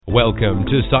Welcome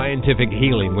to Scientific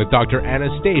Healing with Dr.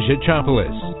 Anastasia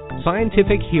Chopelas.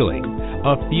 Scientific Healing,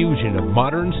 a fusion of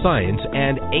modern science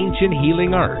and ancient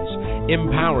healing arts,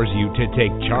 empowers you to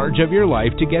take charge of your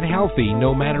life to get healthy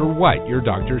no matter what your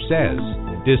doctor says.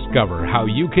 Discover how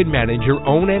you can manage your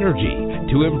own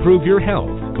energy to improve your health,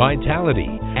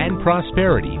 vitality, and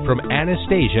prosperity from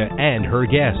Anastasia and her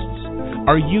guests.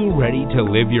 Are you ready to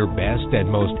live your best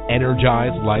and most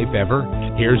energized life ever?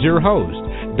 Here's your host,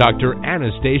 Dr.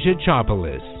 Anastasia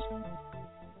Chopelas.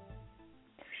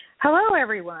 Hello,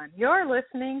 everyone. You're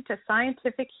listening to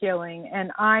Scientific Healing,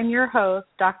 and I'm your host,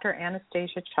 Dr.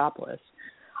 Anastasia Chopelas.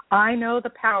 I know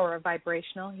the power of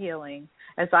vibrational healing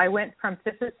as I went from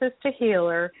physicist to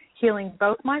healer, healing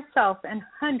both myself and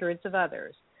hundreds of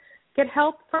others. Get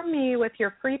help from me with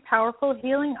your free, powerful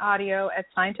healing audio at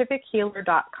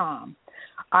scientifichealer.com.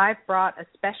 I've brought a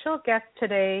special guest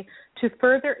today to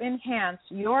further enhance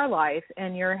your life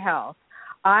and your health.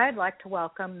 I'd like to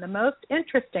welcome the most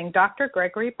interesting Dr.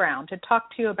 Gregory Brown to talk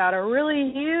to you about a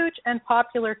really huge and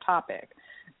popular topic,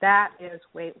 that is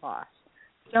weight loss.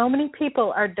 So many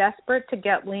people are desperate to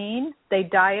get lean. They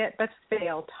diet but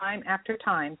fail time after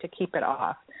time to keep it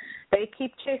off. They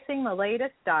keep chasing the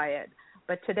latest diet.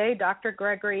 But today, Dr.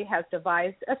 Gregory has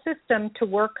devised a system to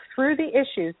work through the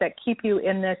issues that keep you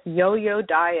in this yo-yo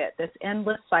diet, this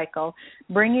endless cycle,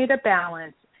 bring you to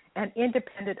balance and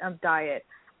independent of diet.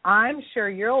 I'm sure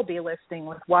you'll be listening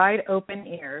with wide open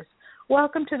ears.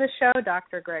 Welcome to the show,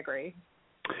 Dr. Gregory.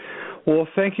 Well,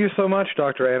 thank you so much,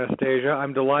 Dr. Anastasia.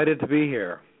 I'm delighted to be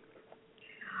here.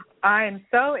 I am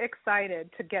so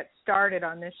excited to get started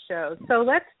on this show. So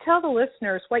let's tell the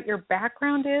listeners what your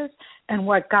background is and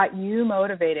what got you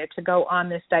motivated to go on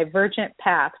this divergent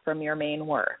path from your main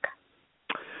work.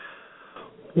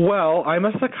 Well, I'm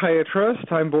a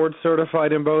psychiatrist. I'm board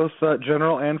certified in both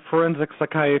general and forensic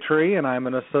psychiatry, and I'm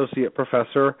an associate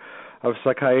professor of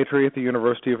psychiatry at the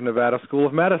University of Nevada School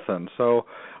of Medicine. So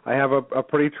I have a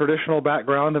pretty traditional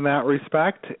background in that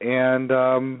respect,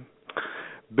 and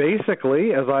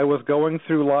basically, as I was going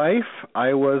through life,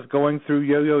 I was going through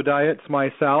yo-yo diets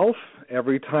myself.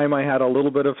 Every time I had a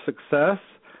little bit of success,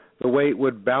 the weight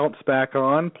would bounce back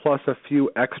on, plus a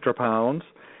few extra pounds.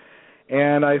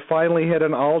 And I finally hit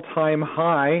an all-time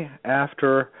high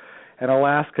after an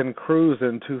Alaskan cruise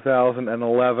in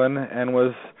 2011 and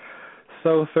was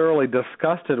so thoroughly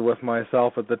disgusted with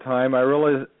myself at the time. I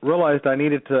realized I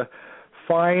needed to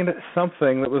find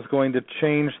something that was going to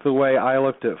change the way I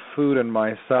looked at food and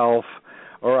myself,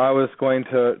 or I was going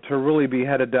to really be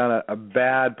headed down a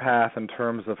bad path in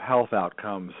terms of health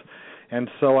outcomes. And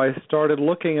so I started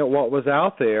looking at what was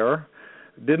out there,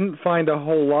 didn't find a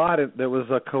whole lot that was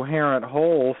a coherent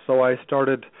whole, so I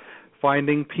started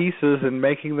finding pieces and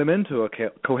making them into a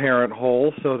coherent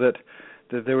whole so that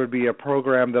there would be a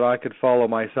program that I could follow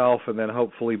myself and then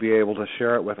hopefully be able to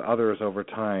share it with others over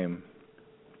time.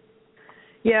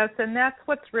 Yes, and that's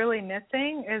what's really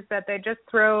missing is that they just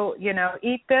throw,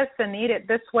 eat this and eat it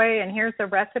this way, and here's the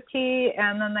recipe,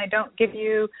 and then they don't give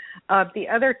you the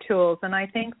other tools. And I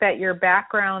think that your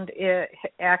background is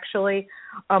actually,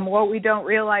 what we don't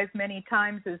realize many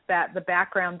times is that the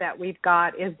background that we've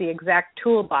got is the exact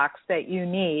toolbox that you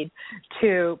need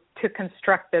to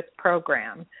construct this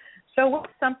program. So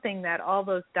what's something that all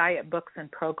those diet books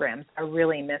and programs are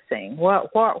really missing? Where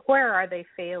are they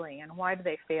failing, and why do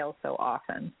they fail so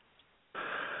often?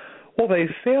 Well, they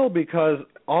fail because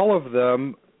all of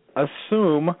them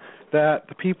assume that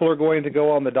the people are going to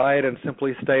go on the diet and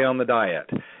simply stay on the diet.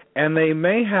 And they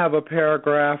may have a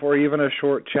paragraph or even a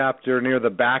short chapter near the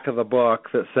back of the book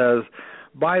that says,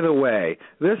 by the way,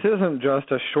 this isn't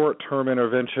just a short-term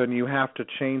intervention. You have to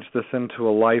change this into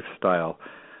a lifestyle.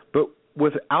 But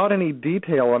without any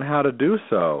detail on how to do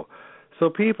so. So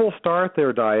people start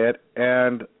their diet,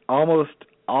 and almost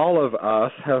all of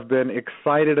us have been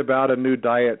excited about a new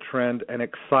diet trend and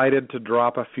excited to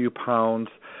drop a few pounds.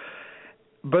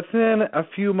 But then a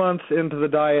few months into the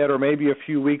diet, or maybe a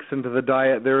few weeks into the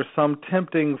diet, there's some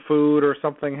tempting food or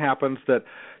something happens that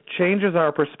changes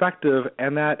our perspective,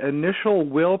 and that initial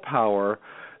willpower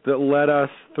that led us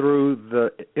through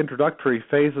the introductory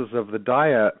phases of the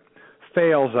diet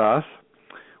fails us.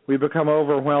 We become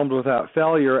overwhelmed with that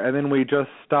failure, and then we just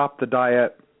stop the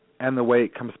diet and the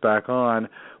weight comes back on.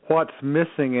 What's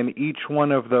missing in each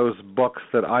one of those books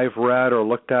that I've read or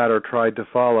looked at or tried to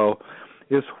follow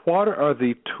is what are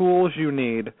the tools you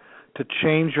need to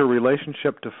change your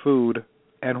relationship to food,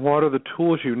 and what are the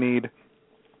tools you need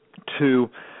to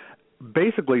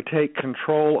basically take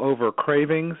control over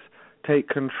cravings, take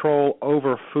control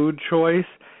over food choice,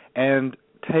 and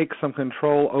take some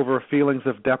control over feelings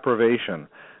of deprivation.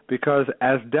 because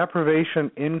as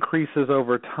deprivation increases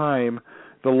over time,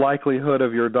 the likelihood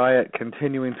of your diet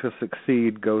continuing to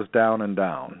succeed goes down and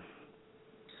down.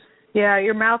 Yeah,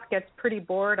 your mouth gets pretty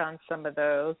bored on some of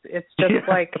those. It's just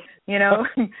like,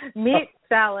 meat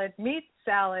salad,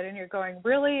 and you're going,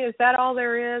 really? Is that all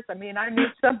there is? I mean, I need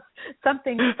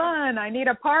something fun. I need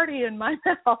a party in my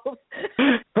mouth.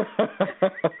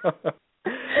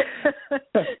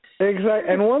 Exactly.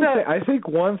 And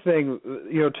one thing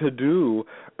to do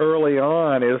early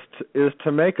on is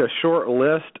to make a short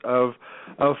list of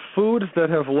foods that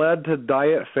have led to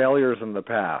diet failures in the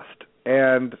past.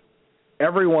 And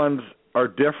everyone's are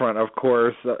different, of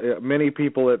course. Many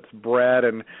people it's bread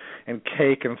and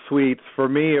cake and sweets. For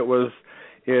me,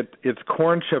 it's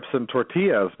corn chips and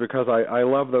tortillas because I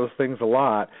love those things a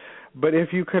lot. But if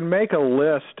you can make a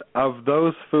list of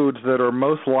those foods that are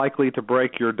most likely to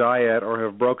break your diet or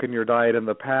have broken your diet in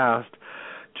the past,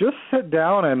 just sit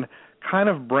down and kind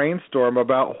of brainstorm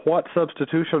about what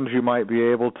substitutions you might be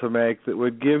able to make that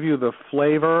would give you the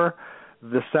flavor,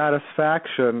 the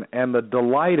satisfaction, and the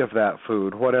delight of that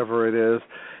food, whatever it is,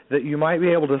 that you might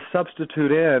be able to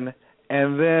substitute in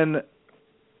and then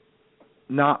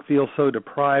not feel so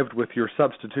deprived with your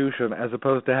substitution as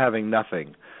opposed to having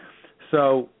nothing.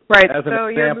 So, right. As an so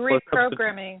example, you're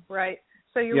reprogramming, right?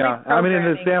 So you're reprogramming. I mean,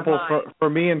 an example for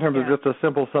me in terms of just a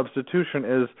simple substitution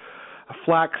is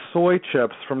flax soy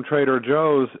chips from Trader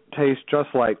Joe's taste just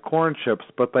like corn chips,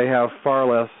 but they have far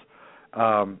less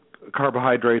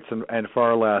carbohydrates and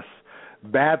far less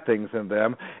bad things in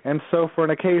them. And so for an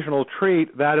occasional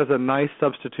treat, that is a nice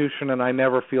substitution, and I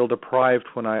never feel deprived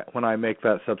when I make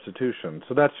that substitution.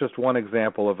 So that's just one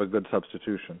example of a good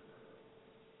substitution.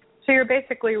 So you're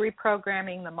basically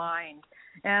reprogramming the mind.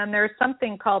 And there's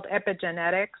something called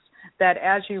epigenetics that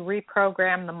as you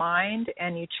reprogram the mind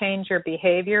and you change your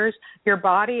behaviors, your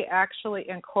body actually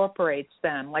incorporates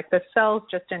them. Like the cells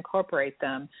just incorporate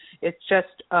them. It's just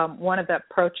one of the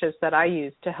approaches that I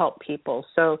use to help people.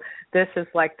 So this is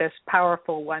like this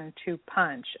powerful 1-2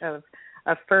 punch of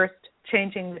first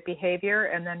changing the behavior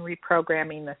and then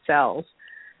reprogramming the cells.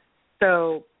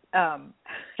 So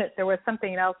there was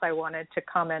something else I wanted to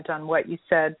comment on what you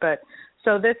said, but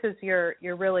so this is your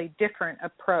really different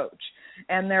approach.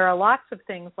 And there are lots of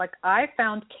things, like I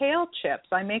found kale chips.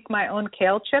 I make my own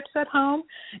kale chips at home,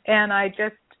 and I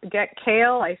just get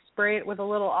kale, I spray it with a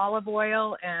little olive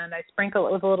oil, and I sprinkle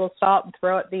it with a little salt and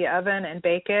throw it in the oven and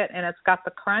bake it, and it's got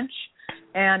the crunch,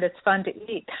 and it's fun to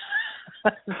eat.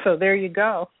 So there you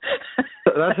go.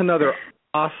 That's another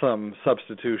awesome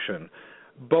substitution.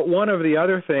 But one of the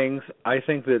other things I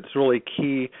think that's really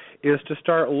key is to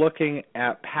start looking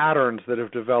at patterns that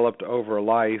have developed over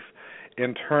life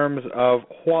in terms of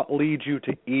what leads you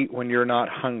to eat when you're not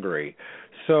hungry.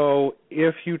 So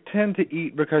if you tend to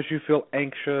eat because you feel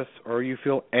anxious or you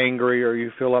feel angry or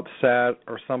you feel upset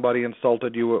or somebody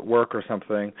insulted you at work or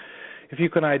something, if you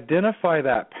can identify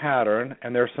that pattern,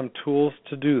 and there's some tools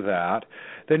to do that,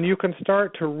 then you can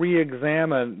start to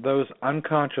re-examine those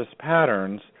unconscious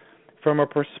patterns from a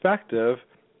perspective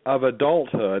of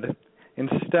adulthood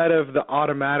instead of the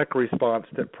automatic response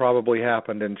that probably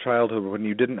happened in childhood when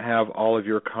you didn't have all of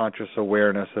your conscious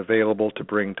awareness available to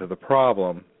bring to the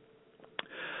problem.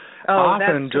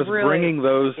 Often just bringing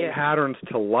those patterns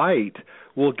to light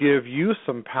will give you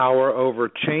some power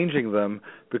over changing them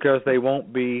because they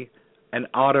won't be an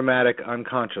automatic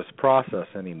unconscious process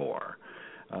anymore.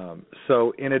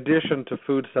 So in addition to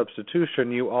food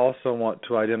substitution, you also want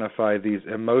to identify these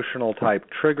emotional type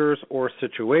triggers or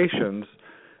situations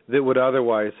that would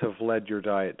otherwise have led your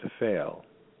diet to fail.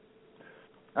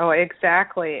 Oh,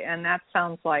 exactly. And that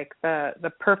sounds like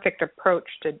the perfect approach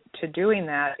to doing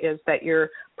that is that your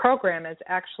program is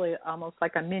actually almost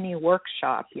like a mini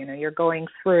workshop. You're going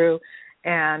through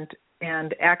and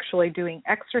actually doing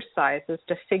exercises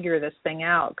to figure this thing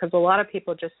out. Because a lot of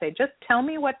people just say, just tell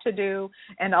me what to do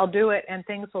and I'll do it and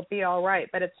things will be all right.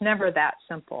 But it's never that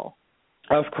simple.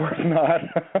 Of course not.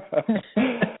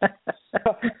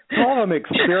 Call them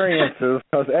experiences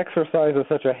because exercise is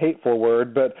such a hateful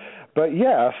word. But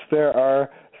yes, there are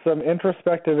some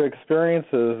introspective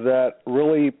experiences that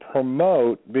really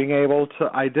promote being able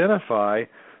to identify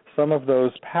some of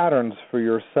those patterns for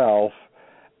yourself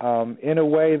in a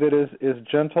way that is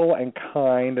gentle and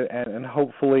kind and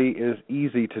hopefully is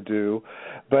easy to do.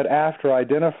 But after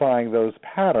identifying those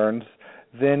patterns,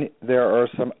 then there are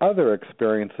some other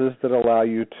experiences that allow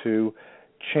you to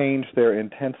change their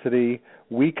intensity,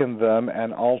 weaken them,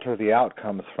 and alter the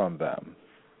outcomes from them.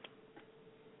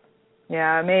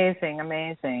 Yeah,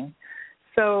 amazing.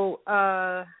 So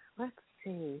let's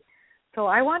see. So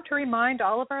I want to remind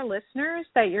all of our listeners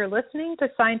that you're listening to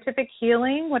Scientific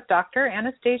Healing with Dr.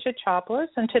 Anastasia Chopless,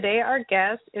 and today our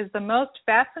guest is the most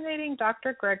fascinating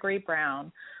Dr. Gregory Brown.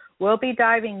 We'll be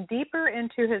diving deeper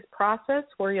into his process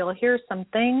where you'll hear some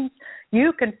things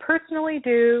you can personally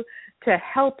do to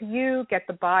help you get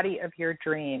the body of your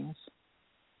dreams.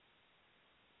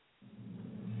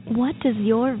 What does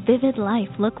your vivid life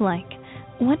look like?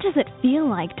 What does it feel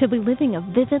like to be living a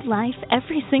vivid life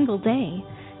every single day?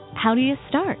 How do you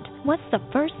start? What's the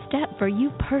first step for you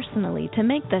personally to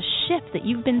make the shift that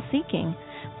you've been seeking?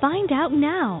 Find out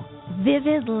now.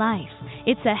 Vivid Life.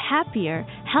 It's a happier,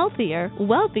 healthier,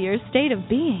 wealthier state of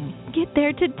being. Get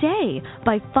there today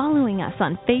by following us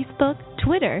on Facebook,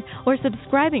 Twitter, or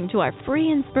subscribing to our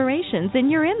free inspirations in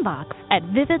your inbox at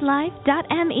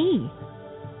vividlife.me.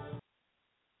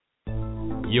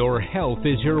 Your health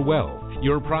is your wealth.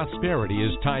 Your prosperity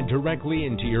is tied directly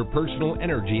into your personal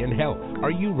energy and health. Are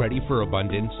you ready for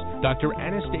abundance? Dr.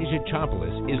 Anastasia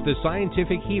Chopless is the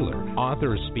scientific healer,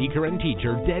 author, speaker, and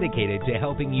teacher dedicated to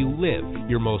helping you live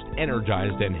your most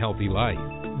energized and healthy life.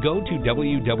 Go to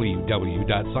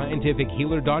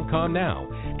www.scientifichealer.com now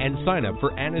and sign up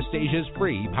for Anastasia's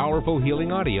free Powerful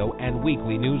Healing Audio and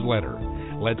weekly newsletter.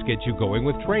 Let's get you going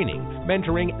with training,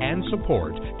 mentoring, and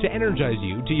support to energize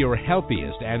you to your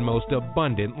healthiest and most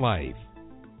abundant life.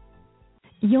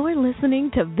 You're listening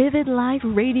to Vivid Life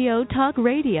Radio Talk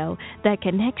Radio that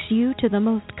connects you to the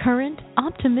most current,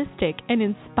 optimistic, and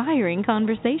inspiring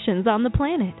conversations on the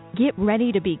planet. Get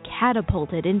ready to be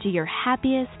catapulted into your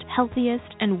happiest,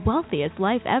 healthiest, and wealthiest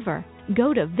life ever.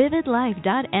 Go to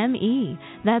vividlife.me.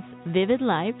 That's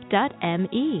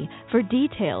vividlife.me for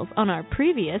details on our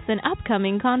previous and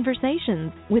upcoming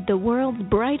conversations with the world's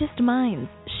brightest minds,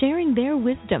 sharing their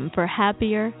wisdom for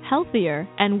happier, healthier,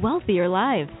 and wealthier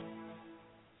lives.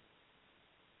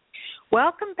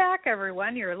 Welcome back,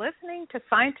 everyone. You're listening to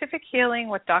Scientific Healing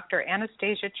with Dr.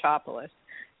 Anastasia Chopless.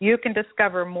 You can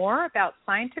discover more about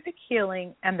scientific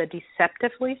healing and the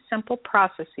deceptively simple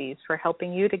processes for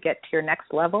helping you to get to your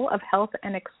next level of health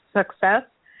and success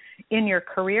in your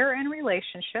career and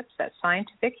relationships at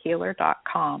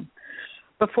scientifichealer.com.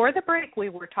 Before the break, we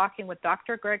were talking with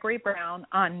Dr. Gregory Brown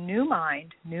on New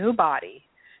Mind, New Body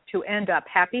to end up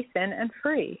happy, thin, and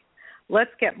free.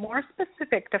 Let's get more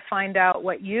specific to find out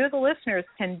what you, the listeners,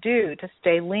 can do to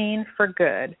stay lean for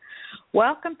good.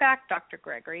 Welcome back, Dr.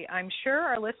 Gregory. I'm sure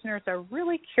our listeners are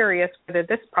really curious whether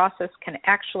this process can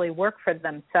actually work for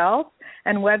themselves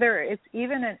and whether it's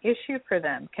even an issue for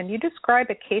them. Can you describe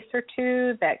a case or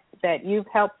two that you've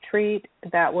helped treat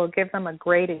that will give them a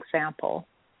great example?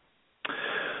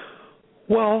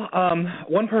 Well,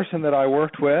 one person that I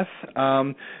worked with,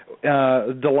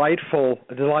 delightful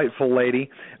lady,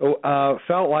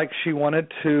 felt like she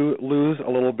wanted to lose a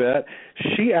little bit.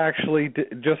 She actually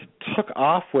just took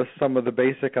off with some of the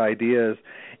basic ideas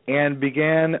and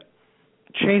began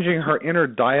changing her inner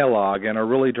dialogue in a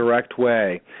really direct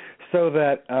way, so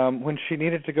that when she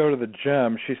needed to go to the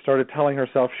gym, she started telling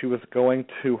herself she was going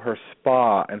to her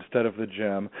spa instead of the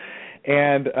gym.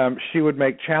 And she would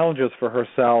make challenges for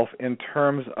herself in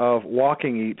terms of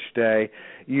walking each day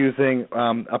using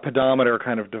a pedometer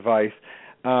kind of device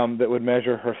that would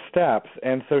measure her steps.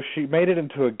 And so she made it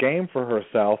into a game for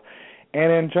herself.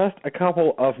 And in just a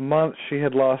couple of months, she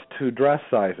had lost 2 dress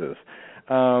sizes.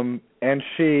 And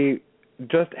she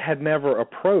just had never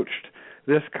approached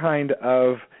this kind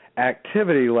of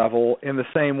activity level in the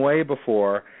same way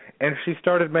before. And she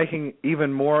started making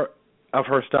even more of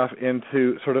her stuff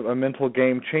into sort of a mental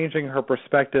game, changing her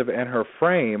perspective and her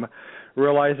frame,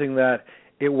 realizing that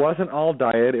it wasn't all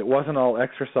diet, it wasn't all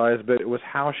exercise, but it was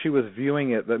how she was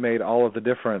viewing it that made all of the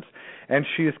difference. And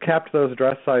she's kept those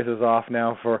dress sizes off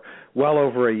now for well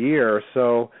over a year,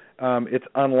 so it's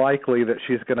unlikely that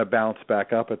she's going to bounce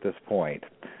back up at this point.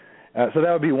 So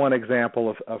that would be one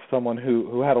example of someone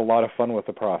who had a lot of fun with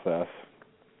the process.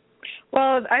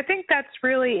 Well, I think that's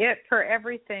really it for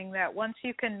everything, that once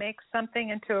you can make something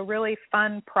into a really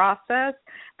fun process,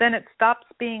 then it stops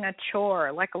being a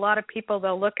chore. Like a lot of people,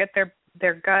 they'll look at their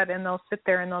gut and they'll sit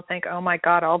there and they'll think, oh, my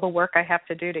God, all the work I have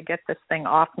to do to get this thing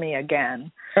off me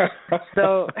again.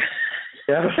 So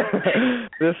yes,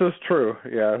 this is true,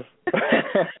 yes.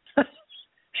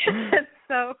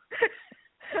 So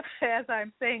as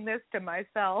I'm saying this to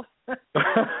myself,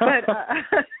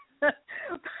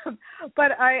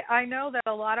 but I know that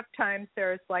a lot of times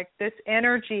there's like this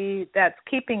energy that's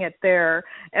keeping it there,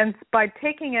 and by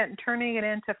taking it and turning it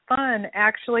into fun,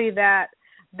 actually that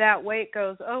weight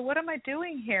goes, oh, what am I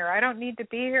doing here? I don't need to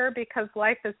be here because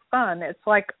life is fun. It's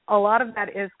like a lot of that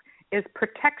is is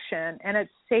protection, and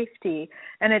it's safety,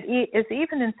 and it is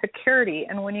even in security.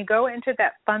 And when you go into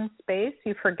that fun space,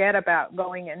 you forget about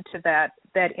going into that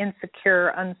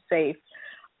insecure, unsafe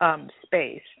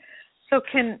space. So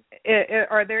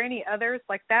are there any others?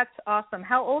 Like, that's awesome.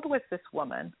 How old was this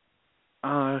woman?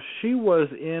 She was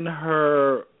in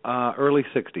her early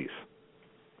 60s.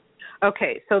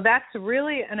 Okay, so that's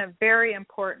really a very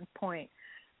important point,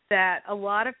 that a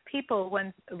lot of people,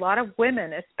 a lot of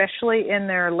women, especially in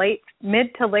their mid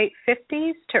to late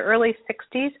 50s to early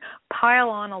 60s, pile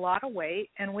on a lot of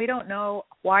weight, and we don't know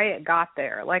why it got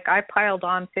there. Like, I piled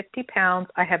on 50 pounds.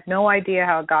 I have no idea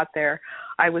how it got there.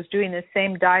 I was doing the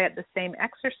same diet, the same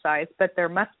exercise, but there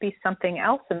must be something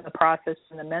else in the process,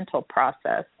 in the mental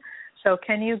process. So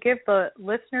can you give the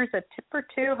listeners a tip or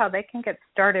two how they can get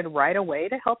started right away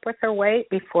to help with their weight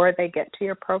before they get to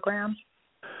your program?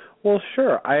 Well,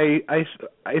 sure. I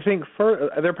think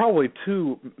there are probably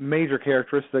two major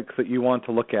characteristics that you want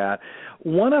to look at.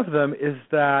 One of them is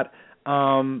that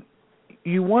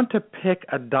you want to pick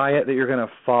a diet that you're going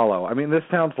to follow. I mean, this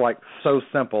sounds like so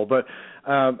simple, but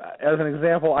as an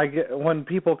example, when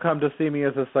people come to see me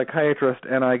as a psychiatrist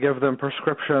and I give them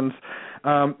prescriptions,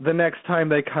 the next time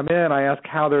they come in, I ask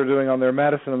how they're doing on their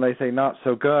medicine, and they say not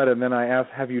so good, and then I ask,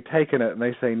 have you taken it? And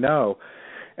they say no.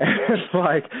 And it's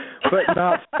like, but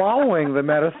not following the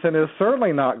medicine is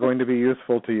certainly not going to be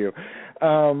useful to you.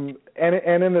 And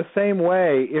in the same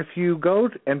way, if you go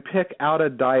and pick out a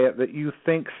diet that you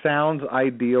think sounds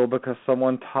ideal because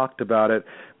someone talked about it,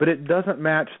 but it doesn't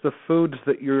match the foods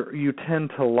that you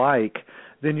tend to like,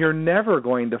 then you're never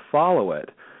going to follow it.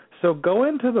 So go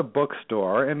into the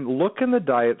bookstore and look in the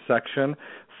diet section,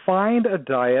 find a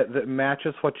diet that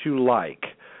matches what you like.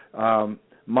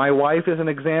 My wife, as an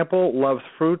example, loves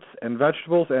fruits and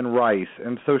vegetables and rice,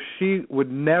 and so she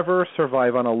would never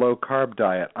survive on a low-carb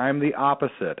diet. I'm the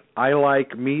opposite. I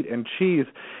like meat and cheese,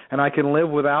 and I can live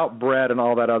without bread and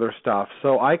all that other stuff.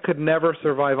 So I could never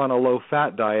survive on a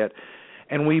low-fat diet,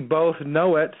 and we both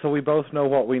know it, so we both know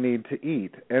what we need to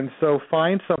eat. And so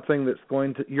find something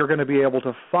you're going to be able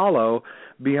to follow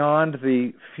beyond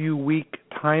the few-week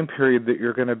time period that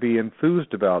you're going to be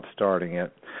enthused about starting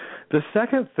it. The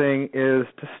second thing is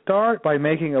to start by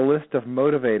making a list of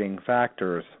motivating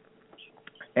factors.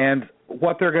 And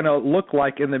what they're going to look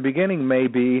like in the beginning may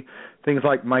be things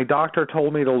like, my doctor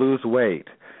told me to lose weight.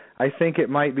 I think it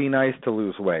might be nice to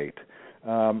lose weight.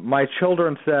 My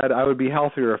children said I would be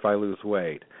healthier if I lose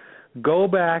weight. Go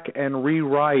back and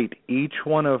rewrite each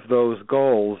one of those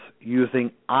goals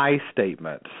using I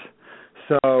statements.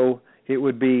 So it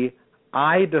would be,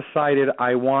 I decided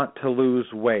I want to lose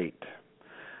weight.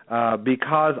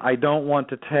 Because I don't want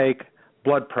to take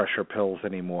blood pressure pills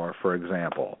anymore, for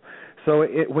example. So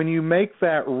when you make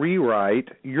that rewrite,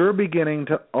 you're beginning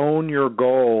to own your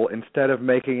goal instead of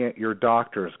making it your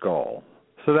doctor's goal.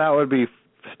 So that would be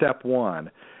step one.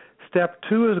 Step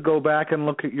two is go back and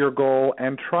look at your goal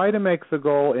and try to make the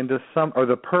goal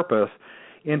the purpose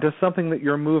into something that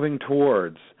you're moving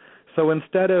towards. So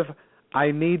instead of,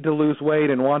 I need to lose weight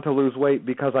and want to lose weight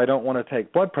because I don't want to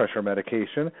take blood pressure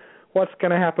medication, what's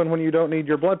going to happen when you don't need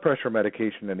your blood pressure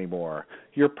medication anymore?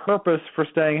 Your purpose for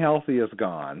staying healthy is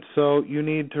gone. So you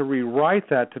need to rewrite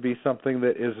that to be something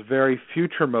that is very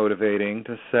future motivating,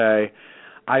 to say,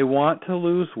 I want to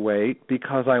lose weight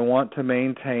because I want to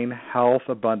maintain health,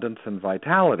 abundance, and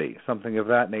vitality, something of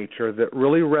that nature that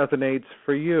really resonates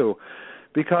for you,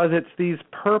 because it's these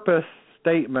purpose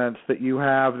statements that you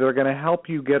have that are going to help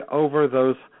you get over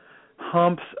those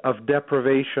humps of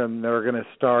deprivation that are going to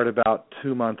start about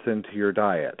 2 months into your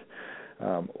diet.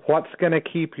 What's going to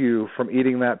keep you from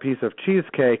eating that piece of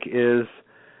cheesecake is,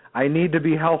 I need to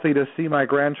be healthy to see my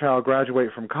grandchild graduate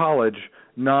from college,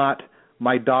 not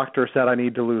my doctor said I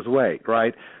need to lose weight,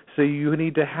 right? So you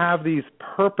need to have these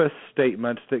purpose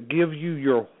statements that give you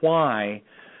your why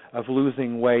of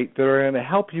losing weight that are going to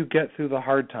help you get through the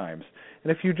hard times.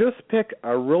 And if you just pick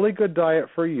a really good diet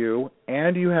for you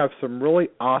and you have some really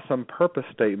awesome purpose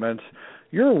statements,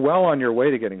 you're well on your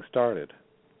way to getting started.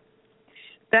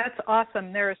 That's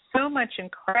awesome. There is so much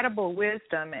incredible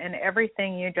wisdom in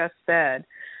everything you just said,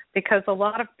 because a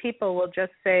lot of people will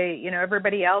just say,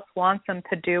 everybody else wants them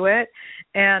to do it.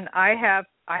 And I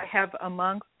have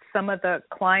amongst some of the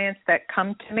clients that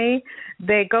come to me,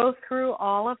 they go through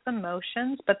all of the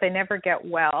motions, but they never get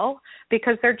well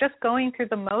because they're just going through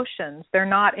the motions. They're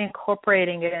not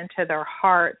incorporating it into their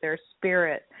heart, their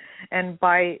spirit. And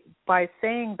by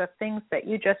saying the things that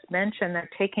you just mentioned, they're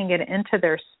taking it into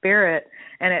their spirit,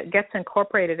 and it gets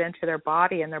incorporated into their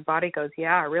body, and their body goes,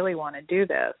 yeah, I really want to do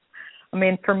this. I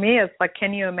mean, for me, it's like,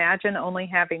 can you imagine only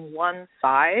having one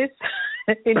size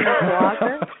in your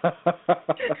closet?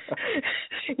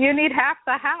 You need half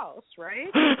the house, right?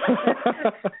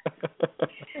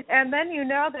 And then you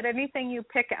know that anything you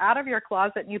pick out of your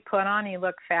closet and you put on, you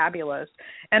look fabulous.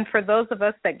 And for those of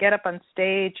us that get up on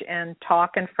stage and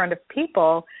talk in front of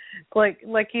people,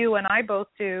 like you and I both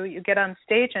do, you get on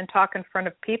stage and talk in front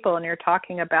of people and you're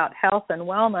talking about health and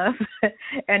wellness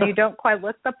and you don't quite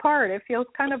look the part. It feels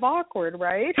kind of awkward,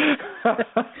 right?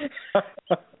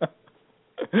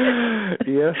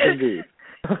 Yes, indeed.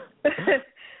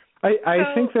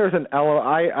 I think there's an element.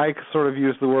 I sort of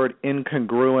use the word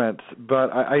incongruence,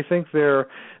 but I think that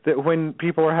when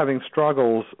people are having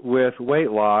struggles with weight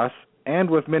loss and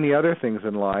with many other things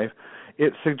in life,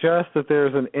 it suggests that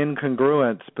there's an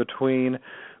incongruence between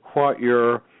what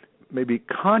your maybe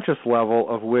conscious level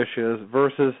of wish is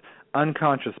versus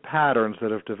unconscious patterns that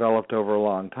have developed over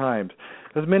long times.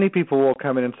 Because many people will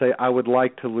come in and say, I would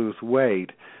like to lose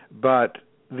weight, but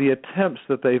the attempts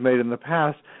that they've made in the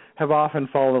past have often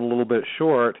fallen a little bit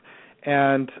short,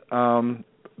 and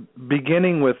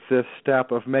beginning with this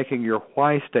step of making your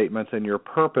why statements and your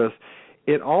purpose,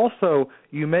 it also,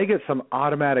 you may get some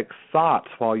automatic thoughts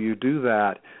while you do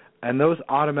that, and those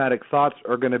automatic thoughts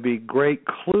are going to be great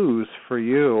clues for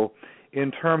you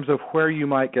in terms of where you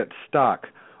might get stuck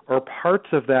or parts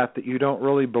of that you don't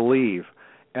really believe.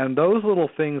 And those little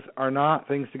things are not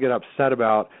things to get upset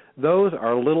about. Those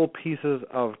are little pieces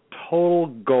of total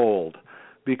gold,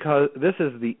 because this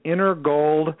is the inner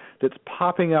gold that's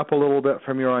popping up a little bit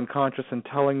from your unconscious and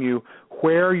telling you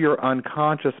where your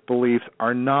unconscious beliefs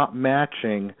are not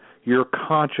matching your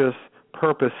conscious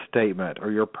purpose statement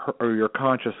or your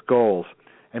conscious goals.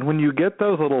 And when you get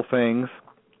those little things,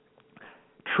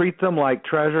 treat them like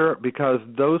treasure, because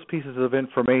those pieces of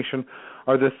information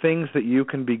are the things that you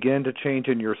can begin to change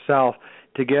in yourself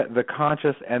to get the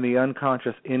conscious and the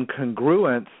unconscious in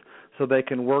congruence so they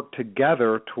can work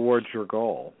together towards your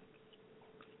goal.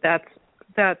 That's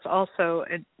also,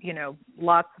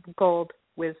 lots of gold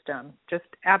wisdom, just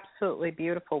absolutely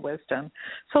beautiful wisdom.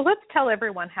 So let's tell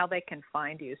everyone how they can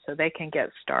find you so they can get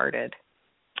started.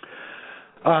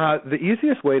 The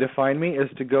easiest way to find me is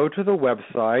to go to the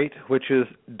website, which is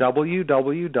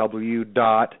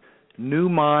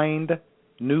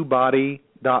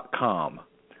www.newmindnewbody.com.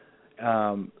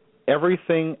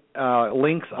 Everything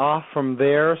links off from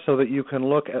there so that you can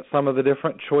look at some of the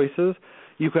different choices.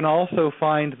 You can also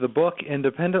find the book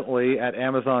independently at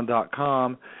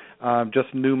Amazon.com,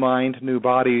 just New Mind, New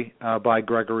Body by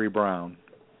Gregory Brown.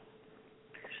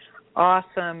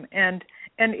 Awesome. And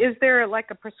is there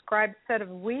like a prescribed set of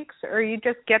weeks, or you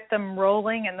just get them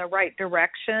rolling in the right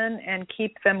direction and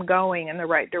keep them going in the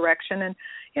right direction? And,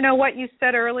 what you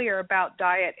said earlier about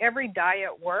diet, every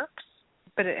diet works,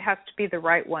 but it has to be the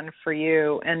right one for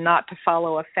you and not to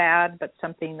follow a fad, but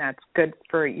something that's good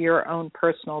for your own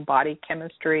personal body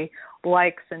chemistry,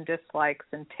 likes and dislikes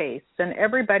and tastes. And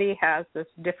everybody has this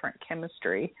different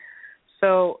chemistry.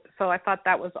 So I thought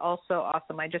that was also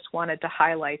awesome. I just wanted to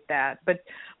highlight that. But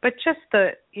just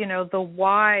the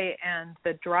why and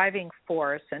the driving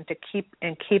force, and to keep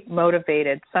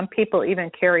motivated. Some people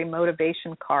even carry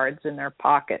motivation cards in their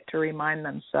pocket to remind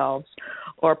themselves,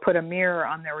 or put a mirror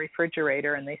on their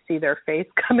refrigerator and they see their face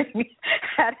coming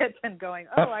at it and going,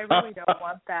 "Oh, I really don't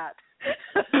want that."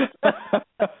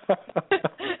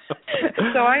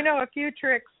 So I know a few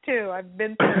tricks too. I've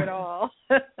been through it all.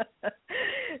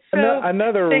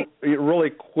 Another really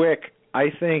quick, I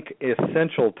think,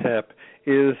 essential tip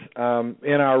is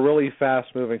in our really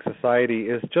fast-moving society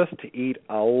is just to eat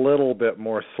a little bit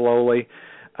more slowly.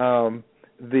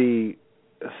 The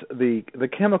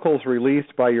chemicals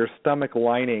released by your stomach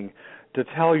lining to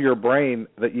tell your brain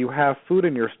that you have food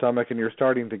in your stomach and you're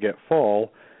starting to get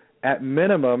full, at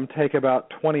minimum take about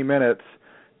 20 minutes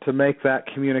to make that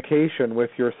communication with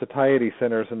your satiety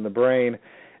centers in the brain.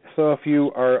 So if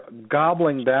you are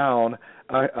gobbling down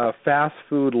a fast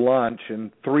food lunch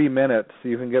in 3 minutes so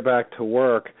you can get back to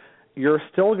work, you're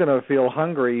still going to feel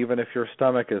hungry even if your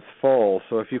stomach is full.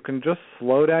 So if you can just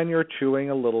slow down your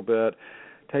chewing a little bit,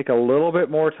 take a little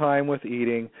bit more time with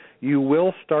eating, you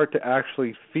will start to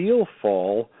actually feel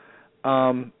full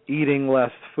eating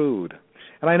less food.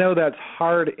 And I know that's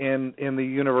hard in the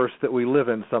universe that we live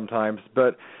in sometimes,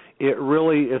 but it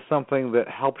really is something that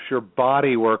helps your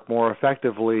body work more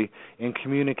effectively in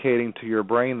communicating to your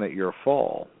brain that you're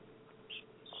full.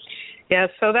 Yeah,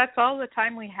 so that's all the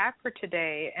time we have for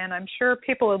today, and I'm sure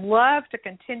people would love to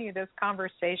continue this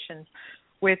conversation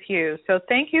with you. So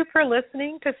thank you for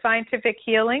listening to Scientific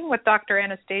Healing with Dr.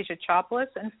 Anastasia Chopelas,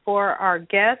 and for our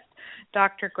guest,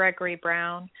 Dr. Gregory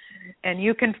Brown. And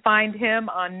you can find him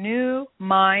on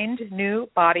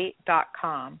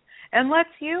newmindnewbody.com. and lets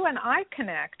you and I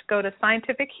connect. Go to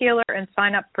Scientific Healer and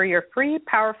sign up for your free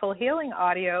powerful healing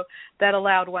audio that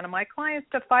allowed one of my clients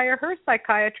to fire her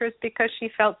psychiatrist because she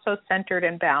felt so centered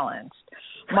and balanced.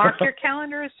 Mark your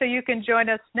calendars so you can join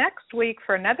us next week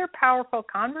for another powerful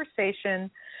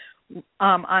conversation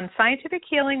on Scientific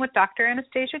Healing with Dr.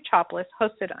 Anastasia Chopelas,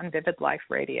 hosted on Vivid Life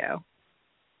Radio.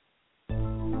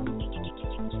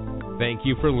 Thank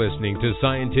you for listening to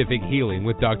Scientific Healing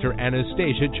with Dr.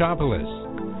 Anastasia Chopelas.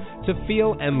 To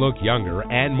feel and look younger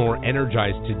and more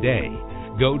energized today,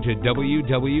 go to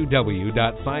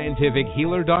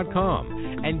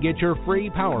www.scientifichealer.com and get your free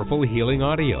powerful healing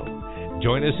audio.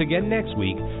 Join us again next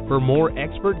week for more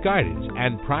expert guidance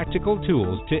and practical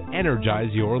tools to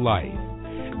energize your life.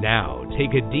 Now,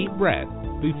 take a deep breath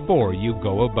before you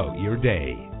go about your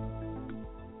day.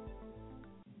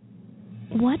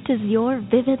 What does your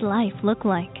vivid life look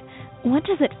like? What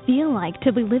does it feel like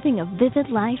to be living a vivid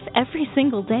life every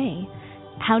single day?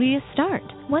 How do you start?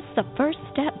 What's the first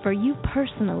step for you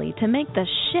personally to make the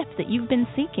shift that you've been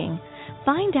seeking?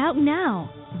 Find out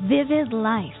now. Vivid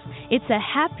Life. It's a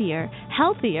happier,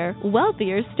 healthier,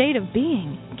 wealthier state of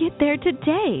being. Get there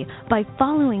today by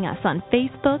following us on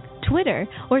Facebook, Twitter,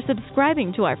 or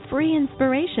subscribing to our free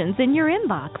inspirations in your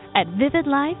inbox at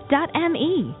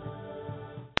vividlife.me.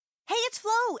 Hey, it's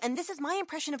Flo, and this is my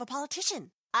impression of a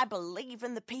politician. I believe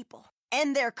in the people,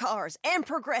 and their cars, and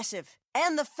progressive,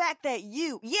 and the fact that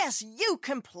you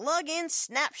can plug in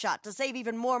Snapshot to save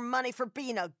even more money for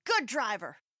being a good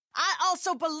driver. I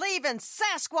also believe in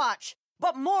Sasquatch,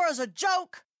 but more as a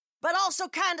joke, but also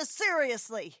kind of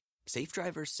seriously. Safe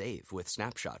drivers save with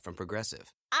Snapshot from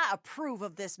Progressive. I approve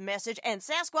of this message, and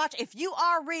Sasquatch, if you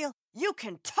are real, you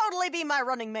can totally be my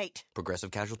running mate.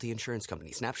 Progressive Casualty Insurance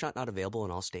Company. Snapshot not available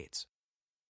in all states.